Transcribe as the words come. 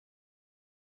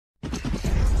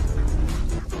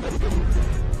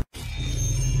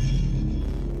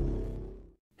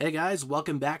Hey guys,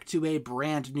 welcome back to a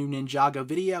brand new Ninjago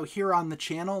video here on the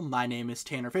channel. My name is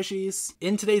TannerFishies.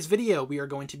 In today's video, we are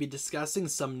going to be discussing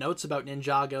some notes about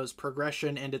Ninjago's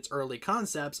progression and its early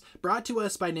concepts, brought to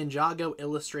us by Ninjago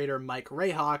illustrator Mike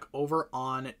Rayhawk over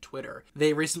on Twitter.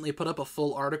 They recently put up a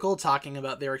full article talking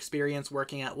about their experience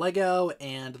working at LEGO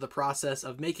and the process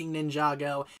of making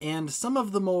Ninjago, and some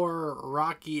of the more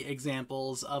rocky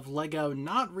examples of LEGO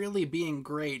not really being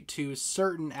great to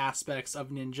certain aspects of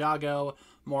Ninjago.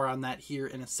 More on that here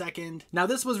in a second. Now,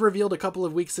 this was revealed a couple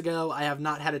of weeks ago. I have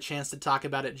not had a chance to talk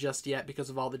about it just yet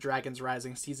because of all the Dragons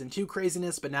Rising Season 2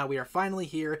 craziness, but now we are finally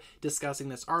here discussing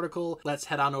this article. Let's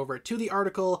head on over to the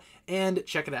article and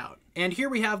check it out. And here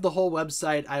we have the whole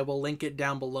website. I will link it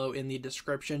down below in the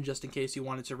description just in case you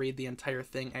wanted to read the entire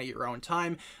thing at your own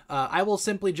time. I will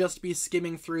simply just be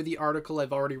skimming through the article.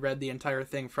 I've already read the entire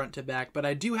thing front to back, but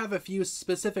I do have a few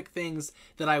specific things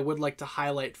that I would like to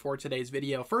highlight for today's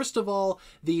video. First of all,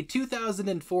 the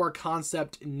 2004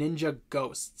 concept Ninja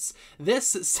Ghosts. This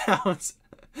sounds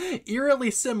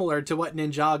eerily similar to what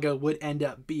Ninjago would end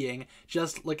up being.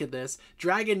 Just look at this.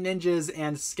 Dragon ninjas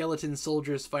and skeleton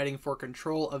soldiers fighting for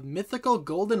control of mythical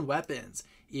golden weapons.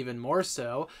 Even more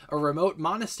so, a remote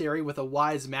monastery with a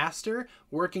wise master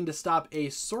working to stop a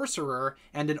sorcerer,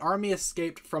 and an army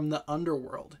escaped from the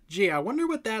underworld. Gee, I wonder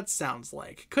what that sounds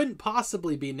like. Couldn't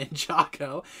possibly be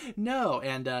Ninjago. No,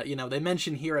 and you know, they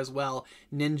mention here as well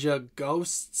Ninja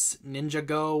Ghosts,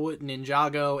 Ninjago,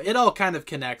 Ninjago. It all kind of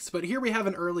connects, but here we have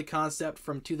an early concept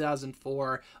from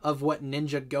 2004 of what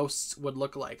Ninja Ghosts would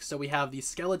look like. So we have the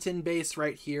skeleton base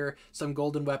right here, some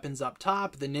golden weapons up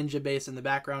top, the ninja base in the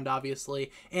background, obviously.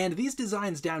 And these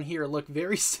designs down here look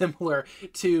very similar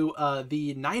to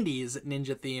the 90s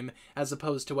ninja theme as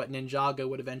opposed to what Ninjago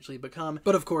would eventually become.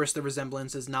 But of course, the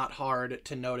resemblance is not hard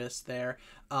to notice there.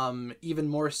 Even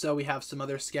more so, we have some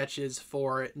other sketches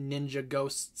for Ninja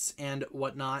Ghosts and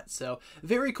whatnot. So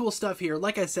very cool stuff here.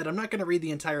 Like I said, I'm not going to read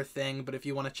the entire thing, but if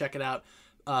you want to check it out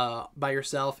by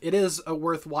yourself, it is a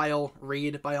worthwhile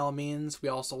read by all means. We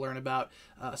also learn about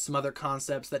some other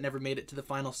concepts that never made it to the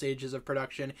final stages of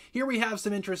production. Here we have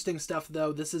some interesting stuff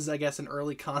though. This is, I guess, an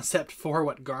early concept for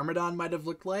what Garmadon might have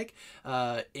looked like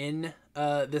in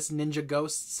this Ninja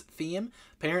Ghosts theme.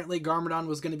 Apparently Garmadon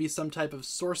was going to be some type of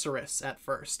sorceress at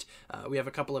first. We have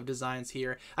a couple of designs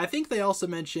here. I think they also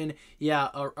mention, yeah,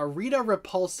 a Rita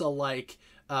Repulsa-like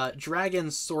dragon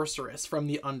sorceress from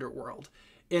the underworld.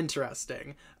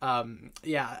 Interesting.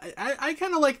 Yeah, I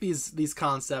kind of like these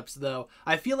concepts though.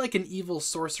 I feel like an evil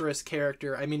sorceress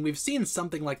character, I mean, we've seen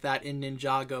something like that in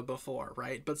Ninjago before,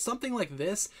 right? But something like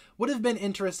this would have been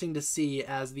interesting to see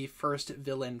as the first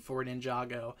villain for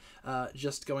Ninjago.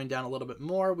 Just going down a little bit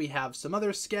more, we have some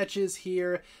other sketches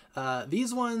here.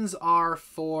 These ones are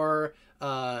for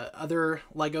other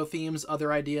LEGO themes,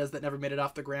 other ideas that never made it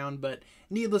off the ground, but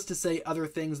needless to say, other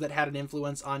things that had an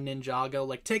influence on Ninjago.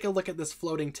 Like, take a look at this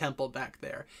floating temple back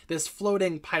there, this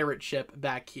floating pirate ship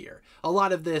back here. A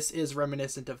lot of this is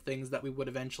reminiscent of things that we would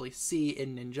eventually see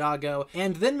in Ninjago.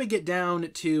 And then we get down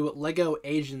to LEGO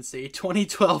Agency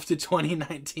 2012 to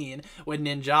 2019, when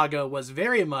Ninjago was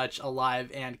very much alive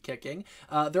and kicking.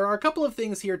 There are a couple of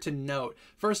things here to note.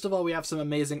 First of all, we have some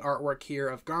amazing artwork here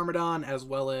of Garmadon, as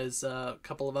well as a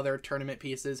couple of other tournament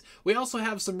pieces. We also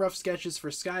have some rough sketches for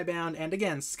Skybound, and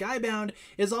again, Skybound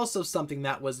is also something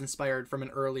that was inspired from an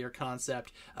earlier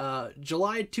concept.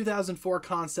 July 2004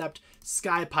 concept,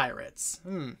 Sky Pirates.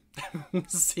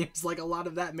 Seems like a lot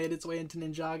of that made its way into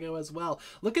Ninjago as well.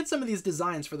 Look at some of these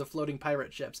designs for the floating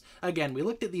pirate ships. Again, we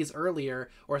looked at these earlier,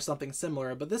 or something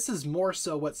similar, but this is more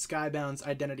so what Skybound's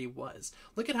identity was.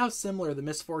 Look at how similar the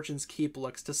Misfortune's Keep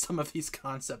looks to some of these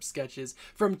concept sketches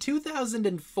from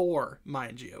 2004,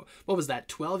 mind you. What was that,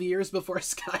 12 years before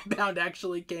Skybound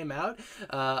actually came out?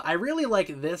 I really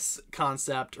like this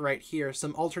concept right here,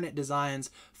 some alternate designs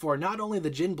for not only the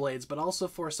Jin Blades, but also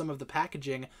for some of the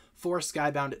packaging for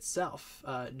Skybound itself.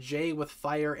 Jay with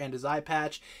fire and his eye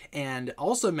patch, and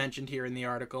also mentioned here in the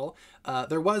article,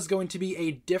 there was going to be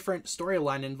a different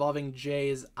storyline involving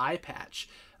Jay's eye patch.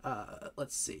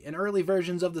 Let's see. In early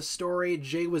versions of the story,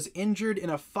 Jay was injured in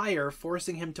a fire,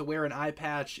 forcing him to wear an eye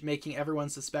patch, making everyone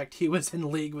suspect he was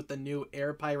in league with the new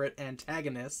air pirate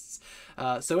antagonists.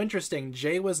 So interesting.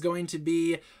 Jay was going to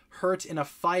be hurt in a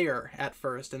fire at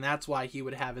first, and that's why he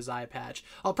would have his eye patch.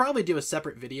 I'll probably do a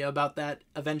separate video about that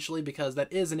eventually, because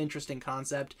that is an interesting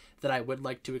concept that I would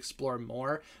like to explore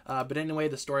more. But anyway,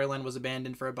 the storyline was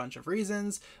abandoned for a bunch of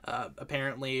reasons.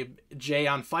 Apparently, Jay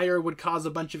on fire would cause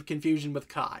a bunch of confusion with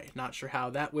Kai. Not sure how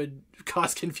that would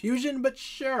cause confusion, but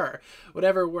sure,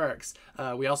 whatever works.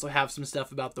 We also have some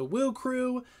stuff about the Woo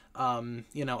crew.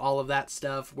 you know, all of that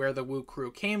stuff, where the Woo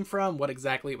crew came from, what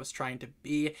exactly it was trying to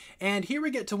be. And here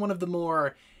we get to one of the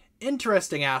more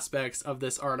interesting aspects of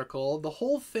this article, the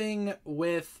whole thing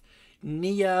with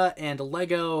Nia and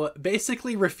Lego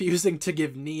basically refusing to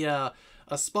give Nia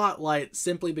a spotlight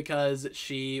simply because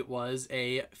she was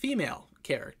a female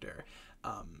character.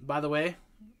 By the way,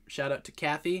 shout out to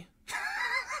Kathy.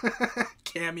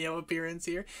 Cameo appearance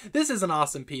here. This is an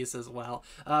awesome piece as well.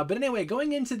 But anyway,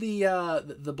 going into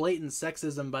the blatant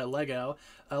sexism by Lego,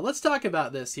 let's talk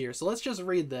about this here. So let's just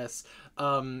read this.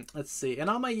 Let's see. In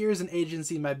all my years in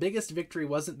agency, my biggest victory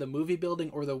wasn't the movie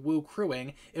building or the Woo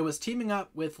crewing. It was teaming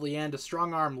up with Leanne to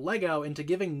strong-arm Lego into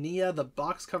giving Nia the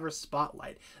box cover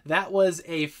spotlight. That was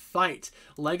a fight.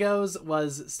 Legos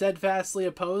was steadfastly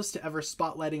opposed to ever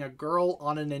spotlighting a girl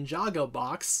on a Ninjago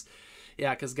box.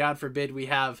 Yeah, because God forbid we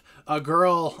have a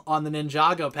girl on the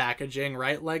Ninjago packaging,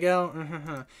 right,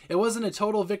 Lego? It wasn't a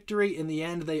total victory. In the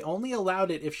end, they only allowed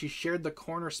it if she shared the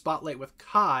corner spotlight with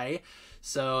Kai,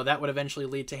 so that would eventually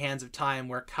lead to Hands of Time,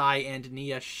 where Kai and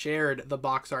Nia shared the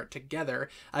box art together.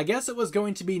 I guess it was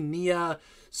going to be Nia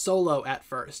solo at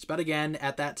first, but again,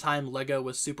 at that time, Lego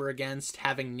was super against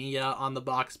having Nia on the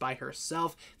box by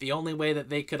herself. The only way that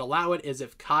they could allow it is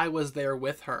if Kai was there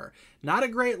with her. Not a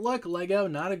great look, Lego.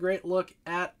 Not a great look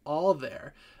at all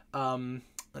there.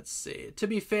 Let's see. To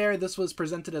be fair, this was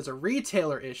presented as a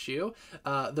retailer issue.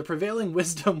 The prevailing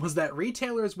wisdom was that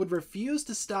retailers would refuse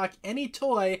to stock any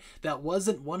toy that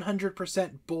wasn't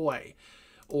 100% boy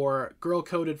or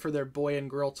girl-coded for their boy and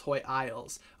girl toy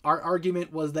aisles. Our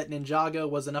argument was that Ninjago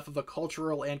was enough of a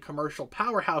cultural and commercial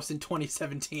powerhouse in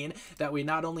 2017 that we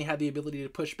not only had the ability to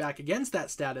push back against that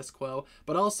status quo,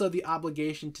 but also the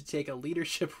obligation to take a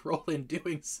leadership role in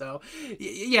doing so.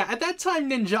 Yeah, at that time,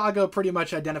 Ninjago pretty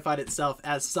much identified itself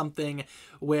as something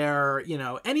where, you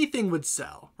know, anything would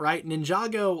sell, right?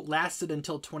 Ninjago lasted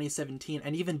until 2017,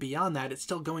 and even beyond that, it's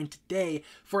still going today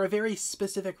for a very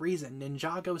specific reason.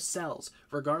 Ninjago sells,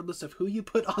 regardless of who you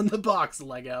put on the box,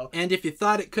 Lego. And if you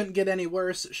thought it couldn't get any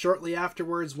worse, shortly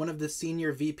afterwards, one of the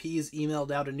senior VPs emailed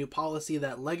out a new policy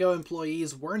that Lego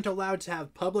employees weren't allowed to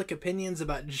have public opinions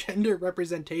about gender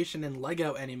representation in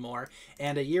Lego anymore,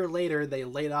 and a year later, they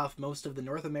laid off most of the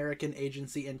North American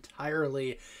agency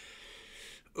entirely.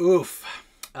 Oof.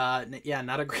 Yeah,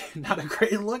 not a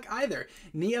great look either.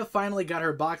 Nia finally got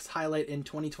her box highlight in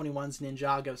 2021's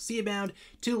Ninjago Seabound.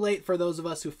 Too late for those of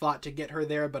us who fought to get her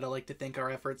there, but I like to think our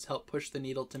efforts helped push the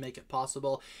needle to make it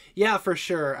possible. Yeah, for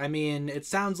sure. I mean, it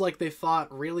sounds like they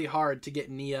fought really hard to get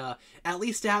Nia at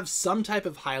least to have some type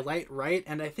of highlight, right?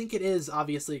 And I think it is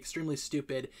obviously extremely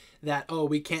stupid that, oh,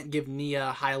 we can't give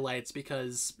Nia highlights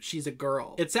because she's a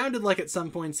girl. It sounded like at some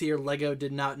points here, Lego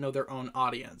did not know their own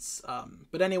audience.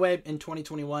 But anyway, in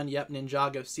 2021, yep,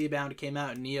 Ninjago Seabound came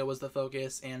out and Nia was the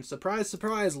focus, and surprise,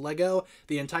 surprise, Lego,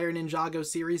 the entire Ninjago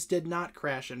series did not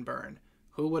crash and burn.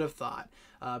 Who would have thought?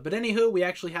 But anywho, we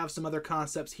actually have some other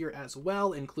concepts here as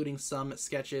well, including some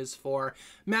sketches for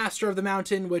Master of the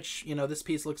Mountain, which, you know, this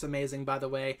piece looks amazing, by the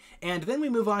way. And then we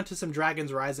move on to some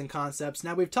Dragons Rising concepts.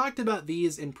 Now, we've talked about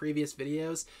these in previous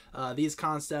videos. These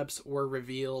concepts were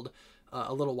revealed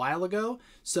a little while ago.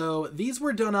 So these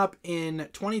were done up in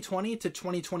 2020 to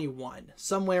 2021,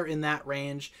 somewhere in that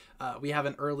range. We have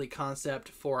an early concept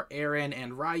for Eren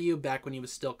and Ryu back when he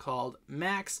was still called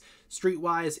Max,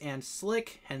 streetwise and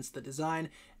slick, hence the design.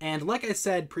 And like I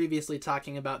said previously,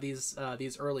 talking about these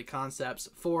early concepts,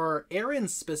 for Eren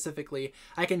specifically,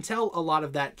 I can tell a lot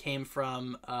of that came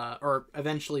from, or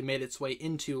eventually made its way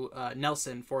into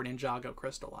Nelson for Ninjago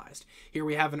Crystallized. Here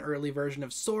we have an early version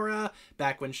of Sora,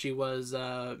 back when she was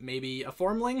maybe a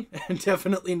formling, and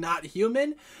definitely not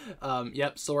human.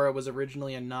 Yep, Sora was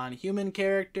originally a non-human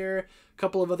character.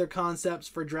 Couple of other concepts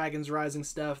for Dragons Rising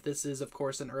stuff. This is, of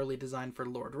course, an early design for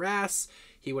Lord Ras.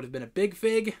 He would have been a big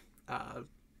fig.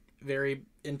 Very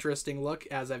interesting look,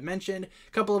 as I've mentioned.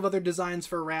 A couple of other designs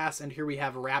for Ras, and here we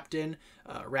have Raptin,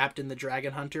 Raptin the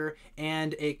Dragon Hunter,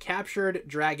 and a captured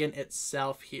dragon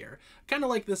itself here. Kind of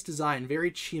like this design,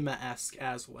 very Chima-esque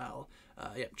as well.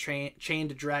 Yep,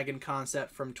 chained dragon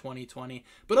concept from 2020.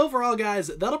 But overall, guys,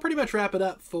 that'll pretty much wrap it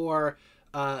up for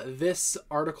this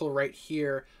article right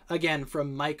here. Again,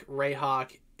 from Mike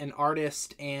Rayhawk, an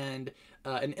artist and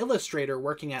an illustrator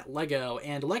working at Lego.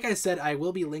 And like I said, I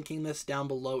will be linking this down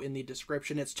below in the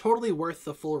description. It's totally worth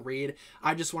the full read.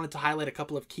 I just wanted to highlight a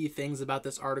couple of key things about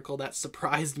this article that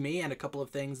surprised me, and a couple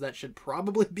of things that should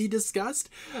probably be discussed.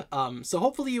 So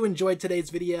hopefully you enjoyed today's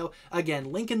video.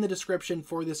 Again, link in the description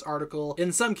for this article.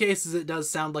 In some cases, it does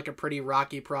sound like a pretty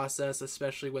rocky process,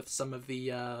 especially with some of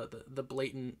the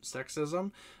blatant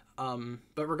sexism.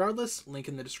 But regardless, link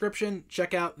in the description.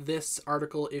 Check out this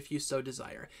article if you so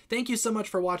desire. Thank you so much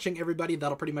for watching, everybody.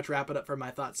 That'll pretty much wrap it up for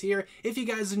my thoughts here. If you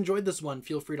guys enjoyed this one,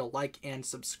 feel free to like and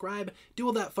subscribe. Do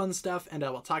all that fun stuff, and I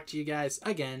will talk to you guys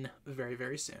again very,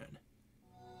 very soon.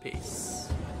 Peace.